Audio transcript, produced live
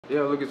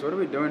Yo, Lucas, what are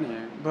we doing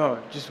here? Bro,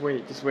 just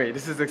wait. This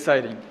is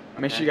exciting.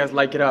 Make sure you guys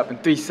like it up in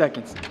 3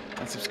 seconds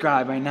and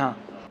subscribe right now.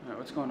 Alright,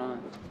 what's going on?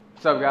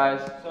 What's up,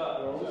 guys? What's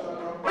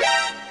up?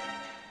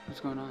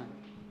 What's going on?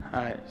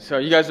 Alright, so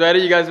you guys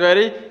ready?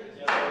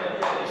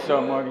 Yeah.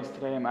 So Morgan,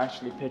 today I'm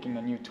actually picking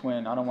a new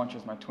twin. I don't want you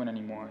as my twin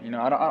anymore. You know,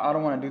 I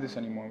don't want to do this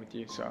anymore with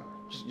you. So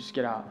just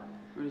get out.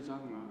 What are you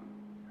talking about?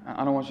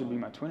 I don't want you to be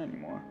my twin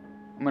anymore.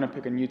 I'm gonna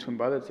pick a new twin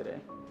brother today.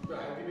 Bro,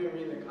 have you been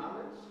reading the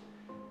comments?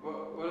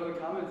 What are the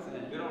comments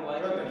saying? They don't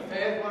like it. The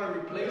fans want to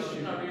replace you.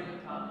 You're not reading the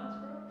comments,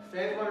 bro?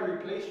 Fans want to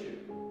replace you.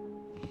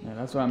 Yeah,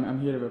 that's why I'm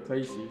here to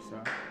replace you. So.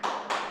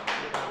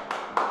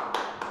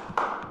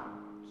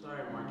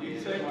 Sorry, Mark. Are you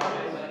serious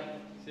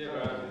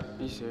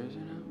right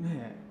now?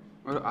 Yeah.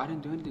 Well, I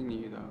didn't do anything to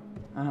you though.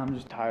 I'm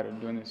just tired of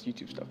doing this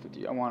YouTube stuff with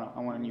you. I want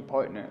a new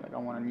partner. Like I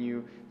want a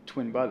new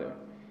twin brother.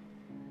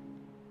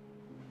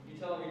 You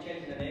tell them you're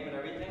changing the name and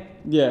everything?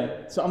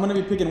 Yeah. So I'm gonna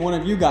be picking one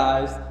of you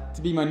guys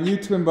to be my new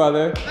twin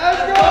brother.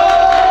 Let's go!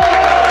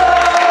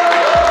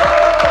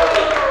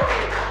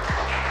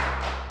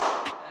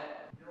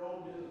 You're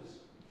old news.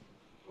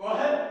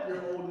 What?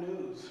 You're old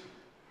news.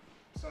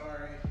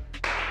 Sorry.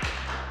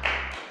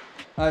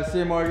 Alright, see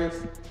you, Marcus.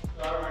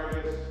 Sorry,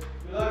 Marcus.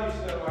 We love you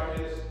still,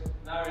 Marcus.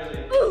 Not really.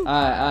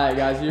 Alright,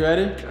 guys, you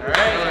ready?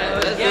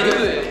 Alright, let's do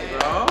this, bro.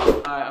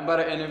 Alright, I'm about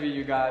to interview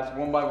you guys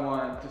one by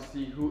one to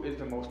see who is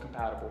the most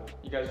compatible.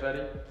 You guys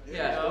ready?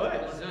 Yeah,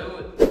 let's do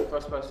it.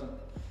 First person.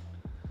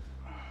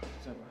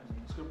 What's up, bro?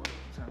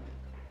 What's up?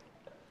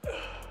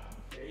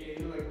 Hey,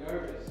 you look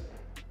nervous.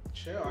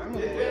 Chill, I'm a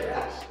little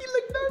nervous. You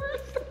look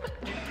nervous.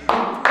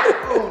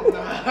 Oh,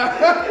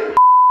 nah.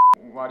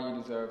 Why do you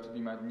deserve to be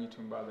my new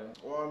twin brother?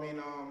 Well, I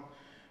mean,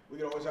 we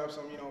could always have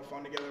some,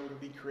 fun together. We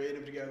could be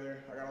creative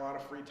together. I got a lot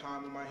of free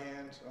time in my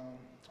hands.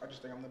 I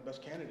just think I'm the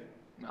best candidate.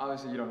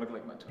 Obviously, you don't look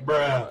like my twin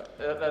Bruh.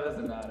 brother. That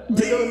doesn't matter. It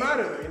doesn't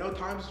matter, though.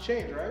 Times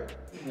change, right?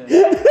 Yeah.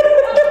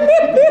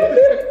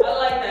 I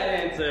like that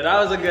answer. That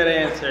was a good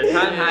answer.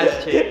 Time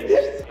has changed.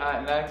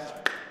 Alright, next.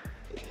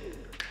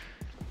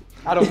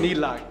 I don't need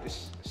luck.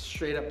 It's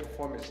straight up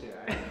performance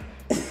here.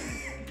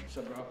 What's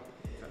up, bro?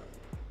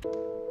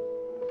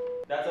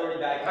 That's already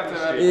bad That's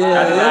chemistry. already Yeah,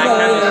 bad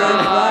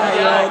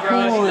that's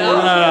chemistry. already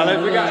Yeah,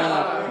 bad. we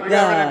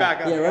got run it back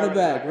up. Yeah,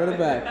 run it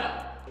back.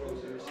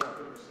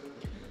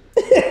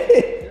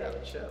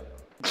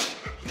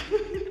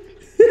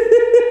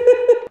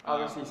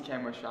 Obviously, he's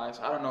camera shy,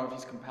 so I don't know if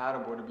he's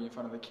compatible to be in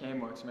front of the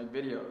camera to make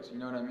videos. You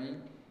know what I mean?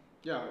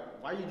 Yo,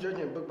 why are you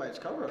judging a book by its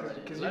cover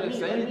already? Because you Let didn't me-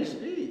 say let me anything.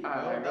 speak, All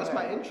bro. right, go That's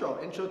ahead. my intro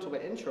to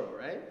an intro,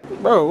 right?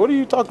 Bro, what are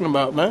you talking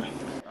about, man?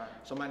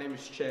 So my name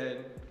is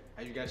Chad.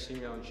 As you guys seen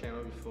me on the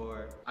channel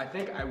before, I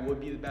think I would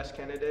be the best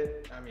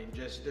candidate. I mean,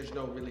 there's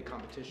no really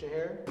competition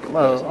here.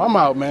 Bro, I'm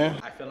out, man.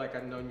 I feel like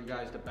I've known you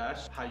guys the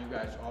best, how you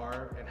guys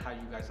are, and how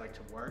you guys like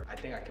to work. I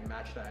think I can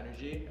match that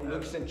energy.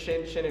 Lucas and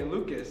Chin and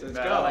Lucas. Let's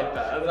go. I like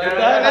that. Let's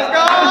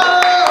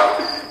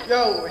go.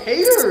 Yo,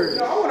 haters.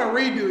 Yo, I want to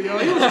redo, yo.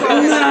 He was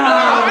talking.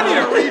 Nah, I need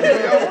a redo,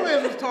 yo. My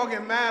man was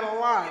talking mad a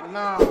lot.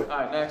 Nah.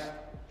 Alright, next.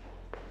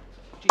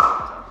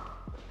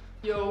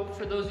 Yo,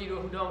 for those of you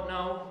who don't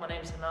know, my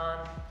name's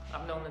Hanan.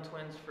 I've known the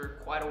twins for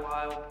quite a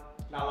while.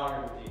 Not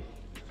longer with you.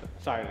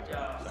 Sorry.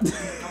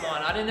 Come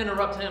on, I didn't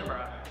interrupt him, bro.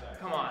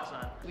 Come on,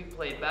 son. We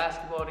played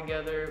basketball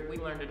together. We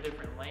learned a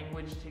different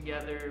language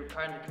together.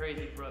 Kind of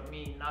crazy for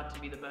me not to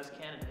be the best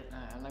candidate.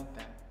 I like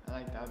that.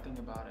 I'll think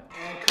about it.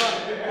 And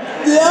cut it.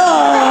 Yo!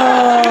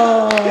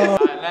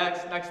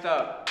 Alright, next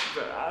up.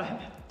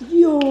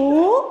 Yo!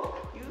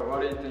 Why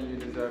do you think you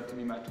deserve to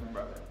be my twin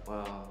brother?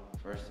 Well,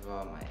 first of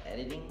all, my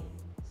editing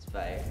is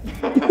fire.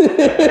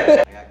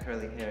 I got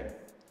curly hair,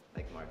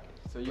 like Marcus.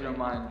 So you don't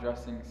mind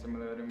dressing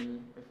similar to me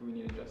if we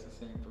need to dress the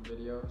same for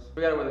videos?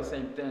 We gotta wear the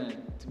same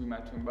thing to be my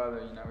twin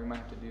brother, we might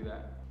have to do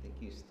that. I think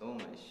you stole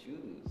my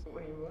shoes.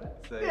 Wait,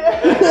 what? So, Alright,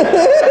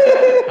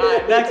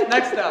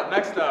 next up.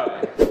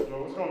 Yo,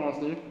 what's going on,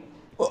 Steve?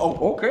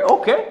 Oh, okay.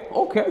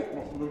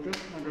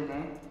 Lucas, my good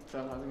man. So,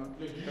 how's it going?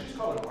 Did you just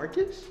call it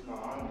Marcus?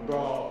 Nah,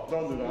 bro,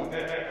 don't do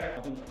that. I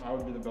think I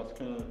would be the best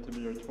candidate to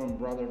be your twin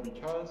brother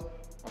because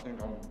I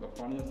think I'm the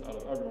funniest out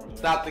of everyone here.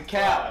 Stop the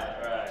cap.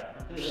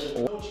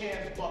 No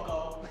chance,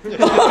 bucko.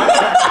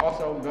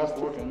 Also, best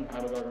looking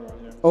out of everyone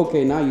here.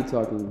 Okay, now you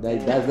talking.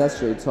 That's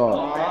straight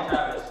talk.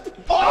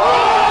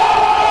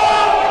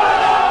 Whoa.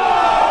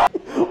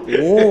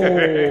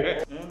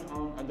 And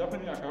I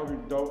definitely think I would be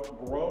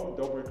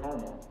DOBRE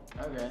Karma.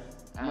 Okay.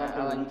 My I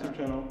like YouTube that.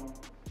 channel,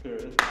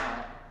 period.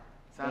 Alright.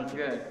 Sounds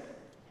good.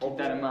 Keep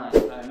that in mind.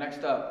 Alright,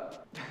 next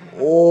up.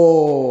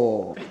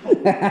 Oh. You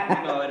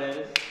know what it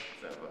is.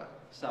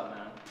 What's up,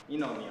 man? You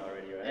know me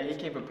already, right? Hey, he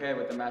came prepared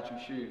with the matching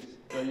shoes.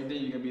 So you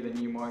think you can be the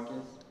new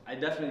Marcus? I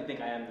definitely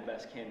think I am the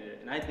best candidate,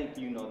 and I think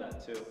you know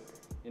that too.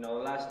 The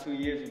last 2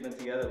 years we've been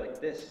together like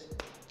this.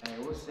 Hey,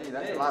 we'll see. Like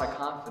That's this. a lot of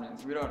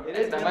confidence. That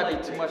been might like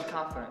be too this. much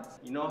confidence.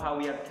 You know how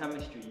we have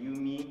chemistry, you,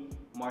 me,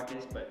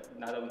 Marcus, but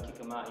now that we kick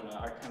him out,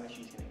 our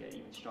chemistry's gonna get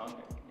even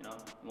stronger,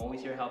 I'm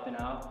always here helping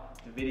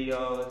out, the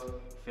videos,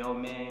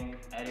 filming,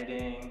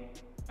 editing,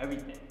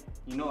 everything.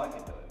 You know I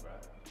can do it, bro.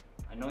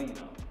 I know you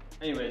know.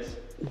 Anyways,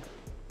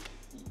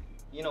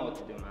 you know what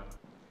to do, man.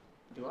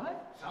 Do I?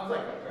 Sounds like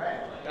a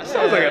threat. That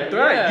sounds like a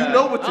threat. Yeah. You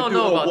know what to I don't do,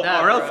 know about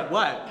that, or else bro.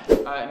 what?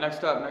 Alright,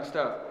 next up.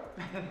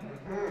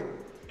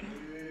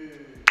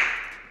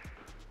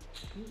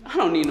 I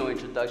don't need no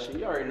introduction.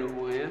 You already know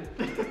who I am.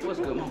 What's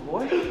good, my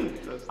boy?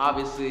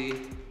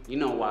 Obviously, you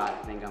know why I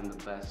think I'm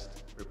the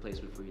best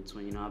replacement for your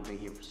twin. You know, I've been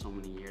here for so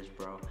many years,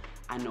 bro.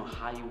 I know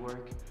how you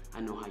work.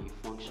 I know how you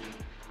function.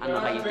 I know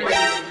how you think. You're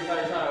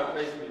trying to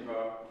replace me,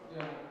 bro.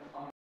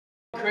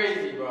 I'm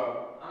crazy,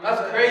 bro.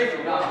 That's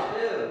crazy. Nah.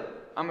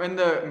 I'm in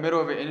the middle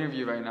of an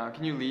interview right now.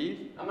 Can you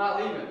leave? I'm not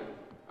leaving,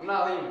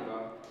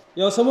 bro.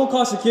 Yo, someone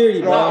call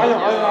security, bro. Yo,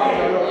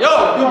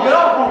 get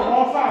off me.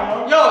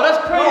 Yo, that's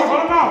crazy. Yo,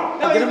 run out.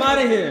 Get him out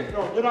of here.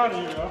 Yo, get out of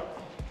here, yo.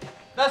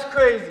 That's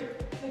crazy.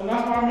 And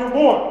that's why I'm your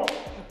boy.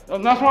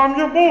 And that's why I'm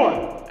your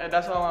boy. And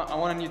that's why I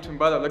want a new twin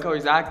brother. Look how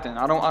he's acting.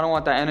 I don't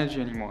want that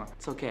energy anymore.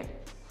 It's okay.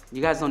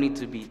 You guys don't need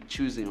to be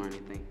choosing or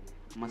anything.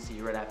 I'm gonna see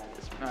you right after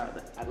this.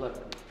 I love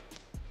it.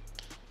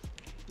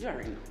 You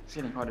already know. It's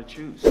getting hard to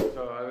choose.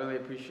 So I really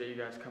appreciate you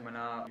guys coming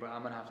out, but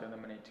I'm gonna have to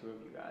eliminate 2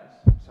 of you guys.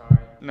 Sorry.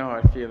 No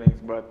hard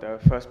feelings, but the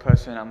first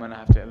person I'm gonna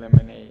have to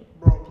eliminate.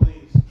 Bro,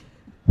 please.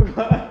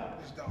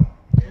 Just don't.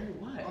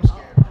 What? I'm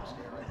scared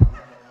right now.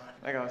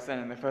 Like I was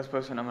saying, the first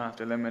person I'm gonna have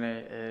to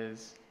eliminate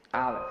is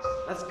Alex.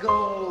 Let's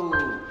go.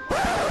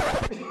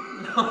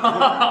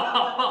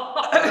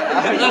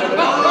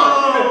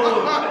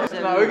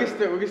 No, we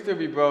can still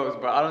be bros,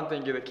 but I don't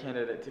think you're the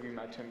candidate to be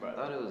my twin I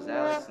brother. thought it was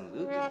Alex and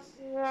Lucas. I'm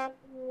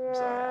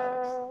sorry,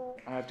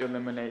 Alex. I have to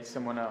eliminate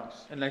someone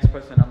else. The next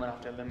person I'm gonna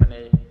have to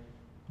eliminate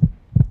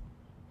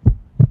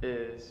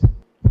is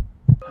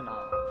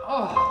Hanan.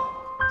 Oh,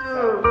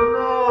 dude,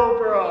 no,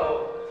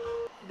 bro.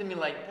 You did me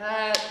like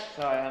that.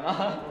 Sorry,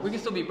 Hanan. We can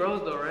still be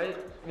bros though, right?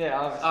 Yeah,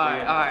 obviously.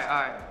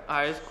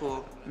 Alright, it's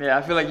cool. Yeah,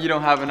 I feel like you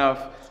don't have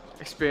enough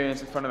experience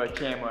in front of the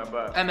camera,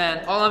 but. Hey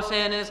man, all I'm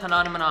saying is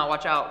Hanan and Manan,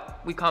 watch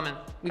out. We coming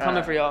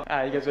for y'all.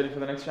 Alright, you guys ready for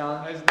the next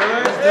challenge? Let's do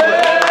it.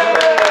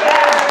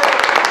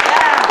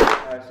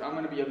 Alright, so I'm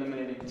gonna be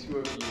eliminating 2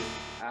 of you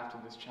after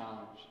this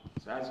challenge.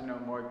 So as you know,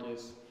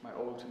 Marcus, my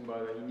old twin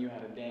brother, he knew how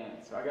to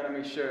dance. So I gotta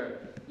make sure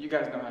you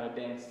guys know how to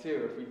dance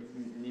too. If we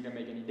need to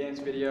make any dance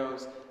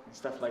videos and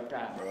stuff like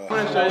that. I'm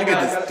gonna show you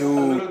guys a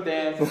little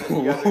dance, and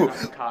then you guys are gonna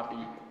have to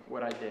copy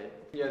what I did.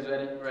 You guys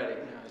ready? Ready.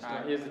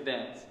 Alright, here's the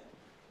dance.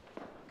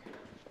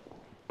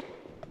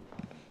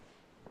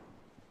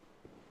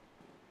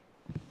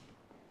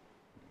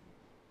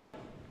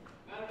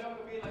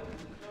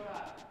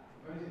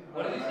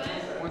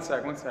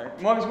 One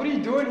sec. Marcus, what are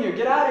you doing here?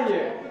 Get out of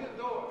here. Open the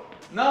door.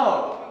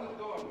 No. Open the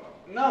door, bro.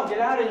 No, get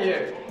out of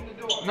here. Open the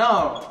door.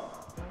 No.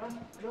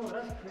 Yo,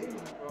 that's crazy,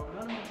 bro.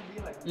 None of them can be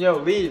like this. Yo,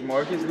 leave,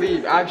 Marcus,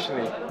 leave,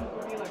 actually. None of them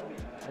can be like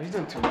this. He's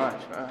doing too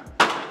much, bro. I'll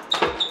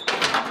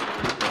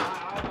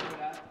do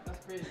that.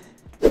 That's crazy.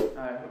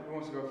 Alright, who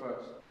wants to go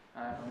first?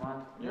 Alright, come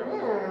on.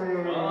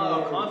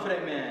 Oh,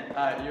 confident man.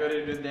 Alright, you ready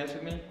to do the dance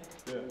with me?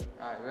 Yeah.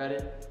 Alright, ready,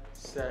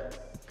 set,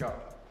 go.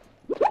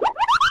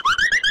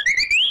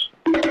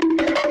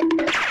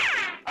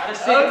 I didn't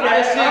sing.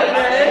 Alright,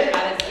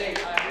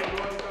 who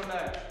wants to go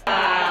next?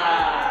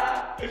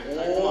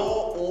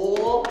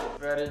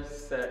 Ready,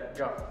 set,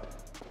 go.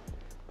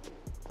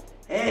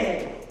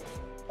 Hey.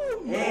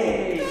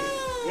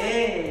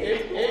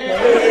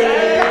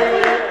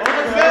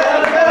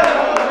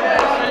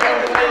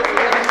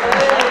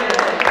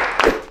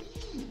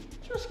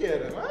 You're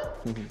scared of, huh?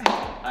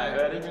 Alright,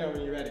 ready? Let me know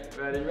when you're ready.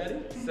 Ready,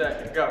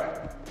 set, go.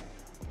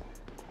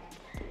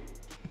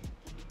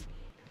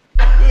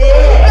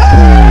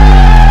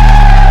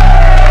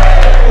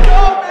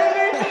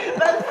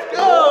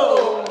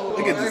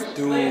 Look at this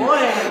dude.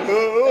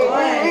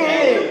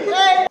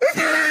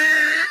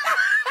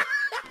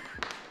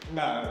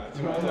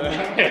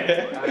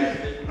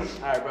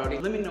 Alright, Brody.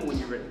 Let me know when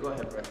you're ready. Go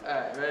ahead, bro.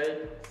 Alright, ready,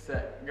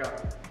 set, go.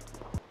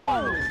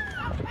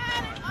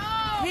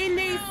 He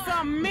needs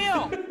some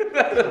milk.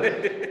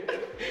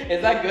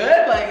 Is that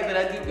good? Like, did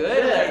I do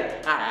good?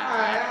 Like,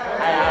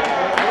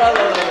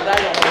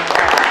 Last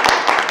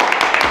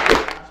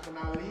but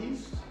not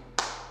least.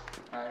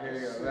 Alright, here we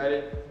go.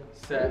 Ready,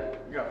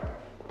 set, go.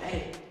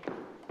 Hey.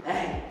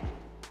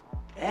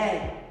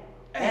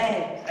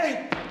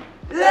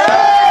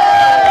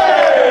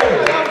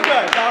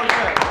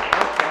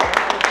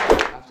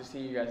 After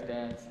seeing you guys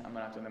dance, I'm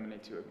gonna have to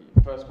eliminate 2 of you.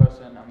 First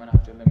person I'm gonna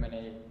have to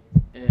eliminate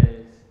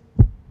is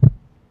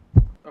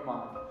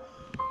Aman.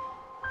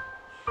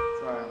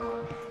 Sorry,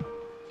 Aman.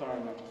 Sorry,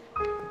 man.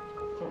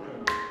 It's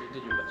okay. you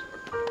did your best, bro.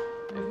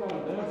 It's not a I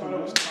dance, thought it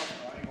was man.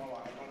 tough, bro. I ain't gonna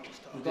lie. I thought it was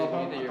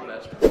tough. You did your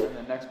best, bro. And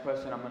the next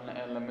person I'm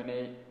gonna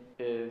eliminate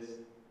is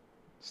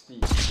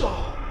Steve. I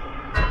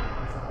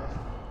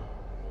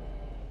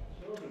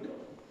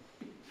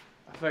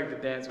feel like the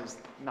dance was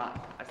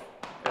not as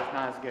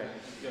good.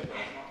 Yeah,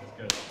 it's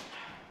good.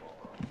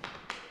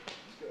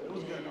 It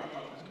was good. I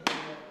thought it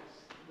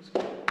was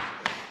good.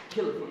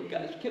 Kill it for me,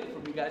 guys. Kill it for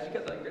me, guys. You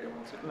got that great.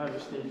 Love you,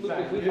 Steve.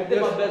 I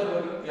did my best,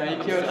 buddy. Yeah,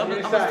 you killed it. I'm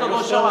still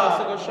gonna show out.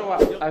 Still gonna show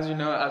out. As you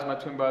know, as my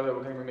twin brother,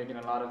 we're gonna be making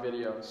a lot of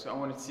videos. So I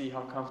want to see how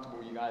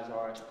comfortable you guys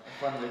are in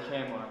front of the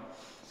camera.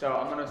 So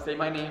I'm gonna say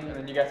my name, and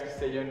then you guys can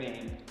say your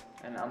name,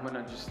 and I'm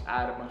gonna just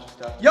add a bunch of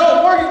stuff. Yo,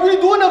 Marcus, what are you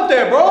doing up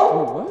there, bro?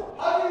 Wait, what?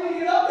 How did you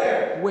get up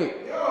there?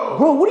 Wait.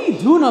 Bro, what are you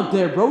doing up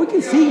there, bro? We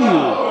can see you.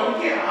 Oh,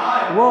 you can't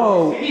hide.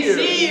 Whoa. We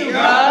see you, bro.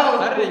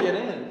 How did they get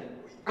in?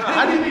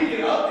 How did we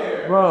get up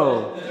there?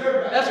 Bro.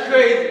 That's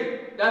crazy.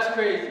 That's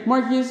crazy.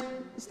 Marcus,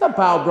 step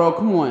out, bro.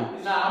 Come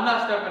on. Nah, I'm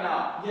not stepping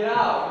out. Get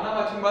out. You're not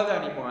my twin brother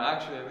anymore.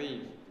 Actually,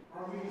 leave.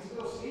 Bro, we can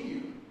still see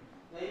you.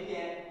 No, you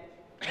can't.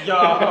 Yo,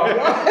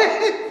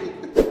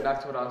 what?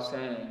 That's what I was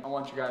saying. I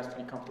want you guys to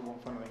be comfortable in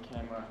front of the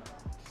camera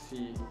to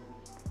see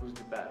who's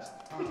the best.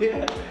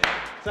 Yeah.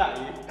 It's not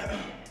you.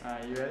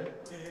 Alright, you ready?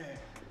 Yeah.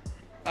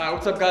 Alright,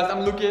 what's up, guys?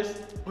 I'm Lucas.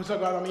 What's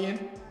up, guys? I'm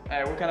Ian.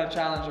 Alright, what kind of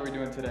challenge are we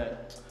doing today?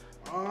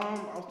 I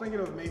was thinking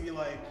of maybe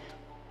like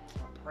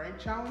a prank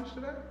challenge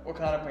today. What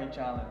kind of prank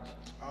challenge?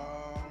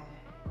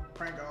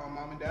 Prank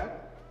mom and dad.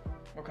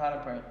 What kind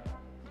of prank?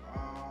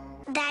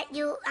 That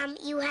you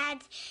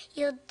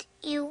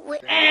would.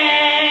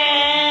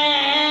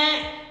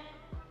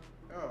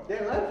 Oh.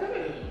 Yeah, let it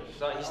finish.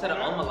 So he said a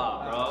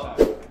lot,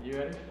 bro. You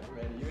ready? I'm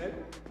ready. You ready?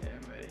 Yeah,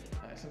 I'm ready.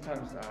 Alright,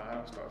 sometimes I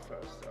don't start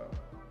first, so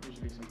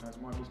usually sometimes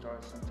Marky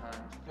starts sometimes.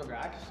 Okay,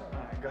 I can start.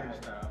 Alright, go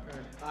ahead.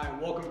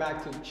 Alright, welcome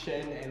back to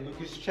Chin and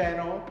Lucas'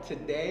 channel.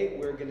 Today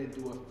we're gonna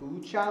do a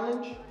food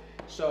challenge.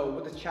 So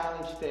what the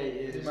challenge today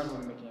is. You might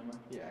want to the camera.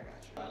 Yeah, I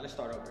got you. Alright, let's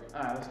start over.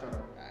 Alright, let's start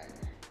over.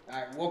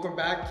 Alright, welcome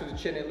back to the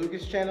Chin and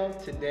Lucas channel.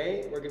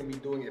 Today we're gonna be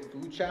doing a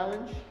food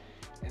challenge.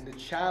 And the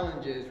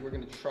challenge is we're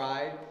gonna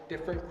try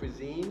different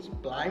cuisines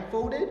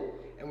blindfolded,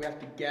 and we have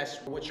to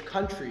guess which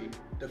country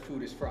the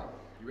food is from.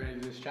 You ready to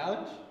do this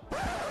challenge?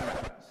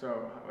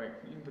 So, wait,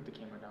 you can put the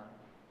camera down.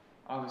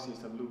 Obviously,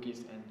 it's the Lucas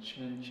and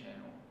Chin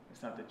channel.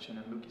 It's not the Chin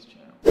and Lucas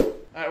channel.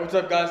 Alright, what's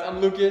up, guys? I'm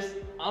Lucas.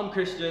 I'm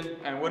Christian.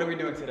 And what are we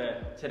doing today?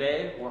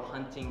 Today, we're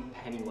hunting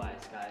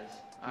Pennywise, guys.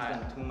 He's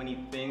Alright. done too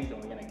many things,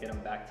 and we're gonna get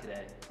him back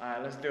today.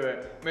 Alright, let's do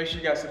it. Make sure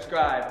you guys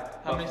subscribe.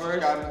 How many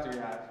subscribers do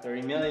we have?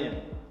 30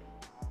 million.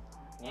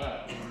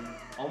 Yeah.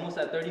 Almost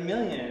at 30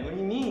 million. What do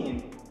you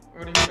mean?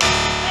 What do you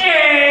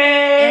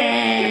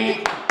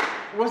mean?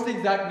 What's the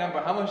exact number?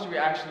 How much do we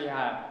actually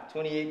have?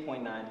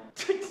 28.9.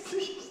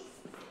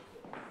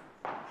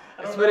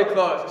 It's pretty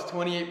close. It's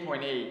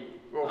 28.8.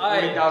 Well,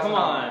 Alright, 40,000. come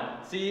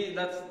on. See,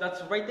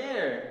 that's right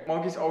there.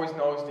 Marcus always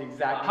knows the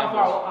exact How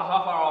numbers.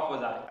 far off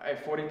was I?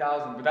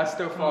 40,000, but that's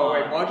still far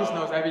away. Marcus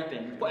knows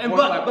everything. But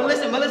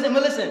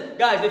listen,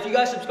 guys, if you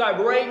guys subscribe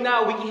right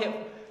now, we can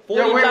hit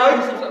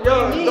 40,000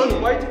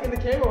 subscribers. Why are you taking the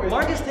camera away?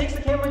 Marcus takes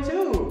the camera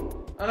too.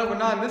 I know, but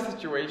not in this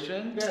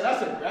situation. Yeah,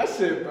 that's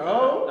aggressive,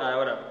 bro. Alright,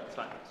 whatever. It's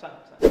fine.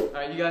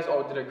 Alright, you guys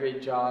all did a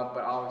great job,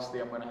 but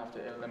obviously I'm gonna have to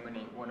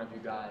eliminate one of you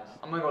guys.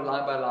 I'm gonna go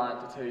line by line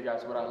to tell you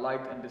guys what I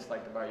liked and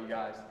disliked about you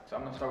guys. So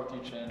I'm gonna start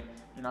with you, Chin.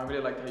 You know, I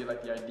really liked how you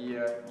like the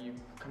idea. You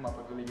come up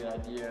with really good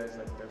ideas,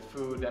 like the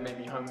food that made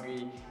me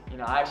hungry. You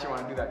know, I actually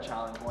want to do that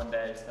challenge one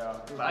day.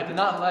 So, but I did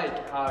not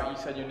like how you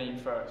said your name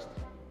first,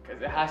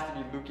 because it has to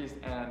be Lucas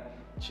and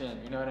Chin.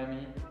 You know what I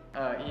mean?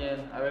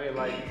 Ian, I really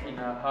like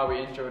how we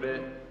introed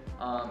it.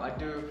 I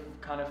do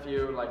kind of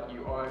feel like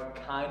you are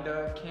kind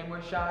of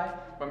camera shy,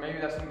 but maybe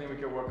that's something we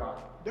could work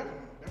on.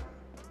 Definitely.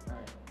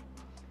 Alright.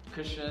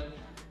 Christian,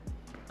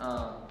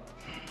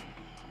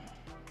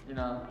 you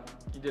know,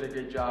 you did a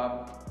great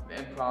job. The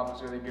improv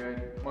was really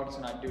good. Marcus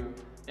and I do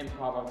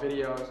improv our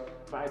videos,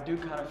 but I do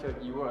kind of feel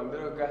like you were a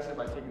little aggressive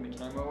by taking the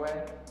camera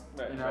away.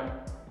 Right, you know?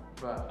 right.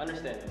 But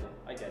Understandable.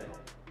 I get it.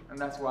 and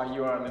that's why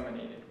you are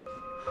eliminated.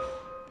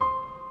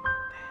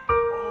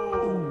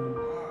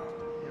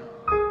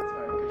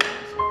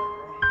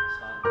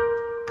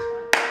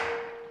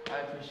 I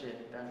appreciate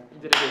it, man. You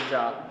did a great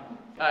job.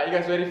 Alright, you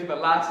guys ready for the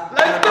last?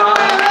 Let's go!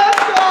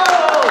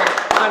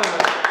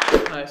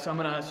 Alright, so I'm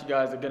gonna ask you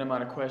guys a good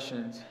amount of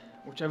questions.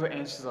 Whichever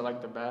answers I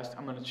like the best,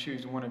 I'm gonna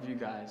choose one of you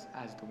guys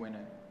as the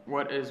winner.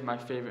 What is my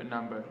favorite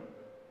number?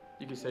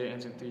 You can say your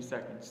answer in 3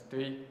 seconds.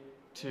 3,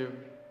 2,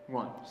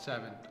 1.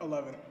 7.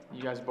 11.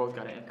 You guys both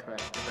got it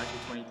incorrect. It's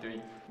actually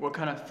 23. What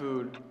kind of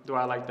food do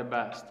I like the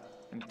best?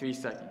 In 3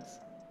 seconds.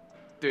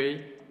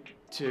 3,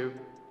 2,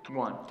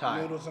 1.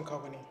 Thai. Noodles and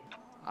company.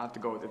 I have to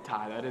go with the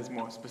Thai. That is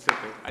more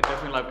specific. I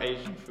definitely love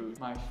Asian food.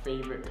 My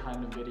favorite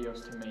kind of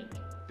videos to make.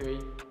 3,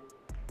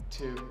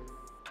 2,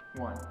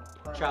 1.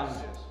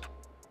 Challenges.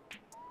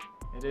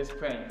 It is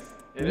pranks.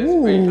 It is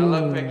pranks. I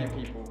love pranking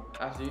people.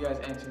 After you guys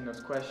answering those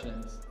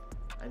questions,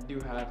 I do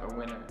have a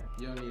winner.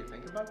 You don't need to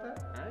think about that?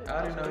 Alright, I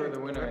already know who the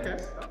winner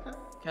is. Okay.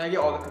 Can I get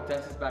all the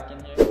contestants back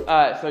in here?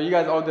 Alright, so you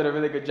guys all did a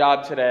really good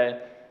job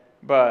today,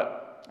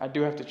 but I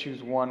do have to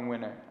choose one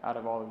winner out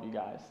of all of you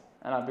guys.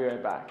 And I'll be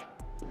right back.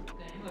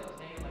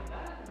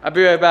 I'll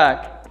be right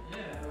back.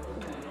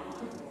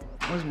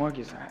 Where's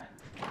Marcus at?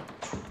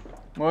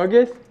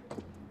 Marcus?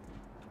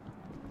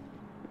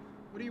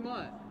 What do you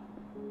want?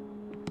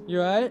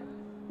 You alright?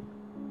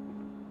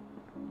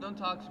 Don't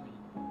talk to me.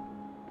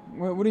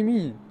 What do you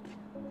mean?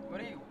 What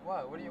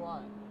do you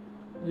want?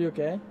 You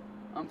okay?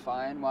 I'm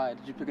fine. Why?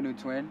 Did you pick a new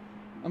twin?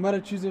 I'm about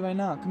to choose it right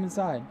now. Come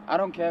inside. I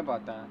don't care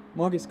about that.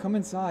 Marcus, come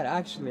inside.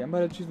 Actually, I'm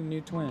about to choose a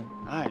new twin.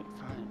 Alright,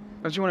 fine.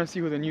 Don't you want to see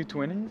who the new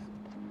twin is?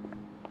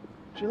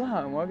 Chill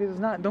out, Marcus. It's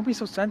not. Don't be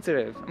so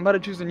sensitive. I'm about to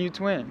choose a new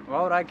twin.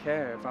 Why would I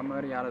care if I'm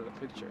already out of the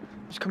picture?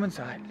 Just come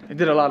inside. I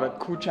did a lot of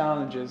cool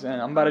challenges,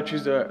 and I'm about to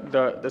choose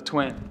the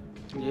twin.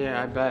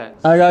 Yeah, I bet.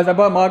 Alright, guys. I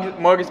brought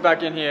Marcus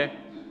back in here.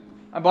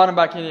 I brought him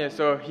back in here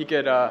so he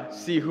could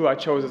see who I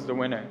chose as the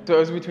winner. So it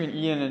was between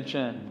Ian and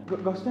Chin.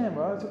 Go stand,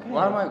 bro. It's okay.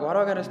 Why do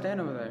I gotta stand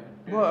over there?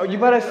 Well, you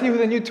better see who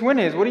the new twin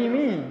is. What do you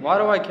mean? Why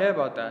do I care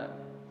about that?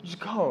 Just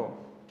go.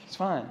 It's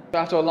fine.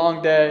 After a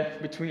long day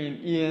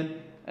between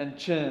Ian and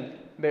Chin,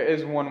 there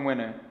is one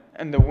winner.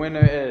 And the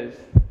winner is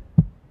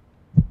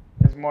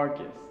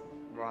Marcus.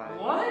 Right.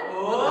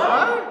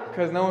 What?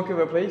 Because no one can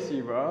replace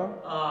you, bro.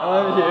 I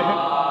love you.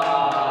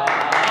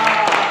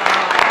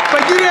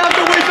 But you didn't have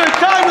to waste your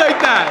time like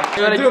that.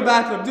 Do a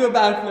backflip. Do a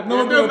backflip. No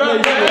one can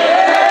replace you.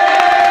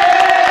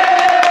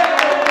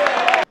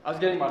 I was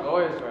getting my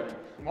lawyers ready.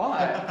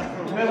 Why?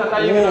 Because I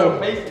thought you were gonna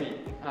replace me.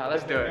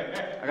 Let's do it.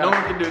 No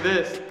one can do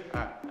this. I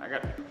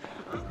got it.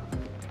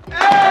 Hey!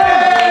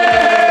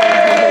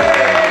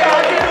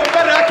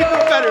 I can do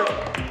better.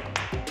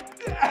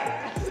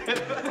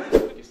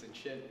 Lucas and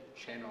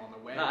Chin on the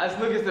way. Nah, it's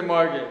Lucas and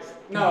Marcus.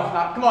 No,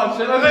 come on,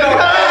 Chin. Let's go.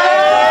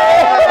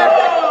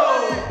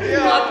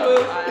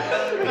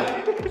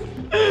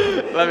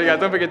 Love you guys.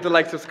 Don't forget to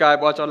like,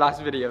 subscribe, watch our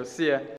last videos. See ya.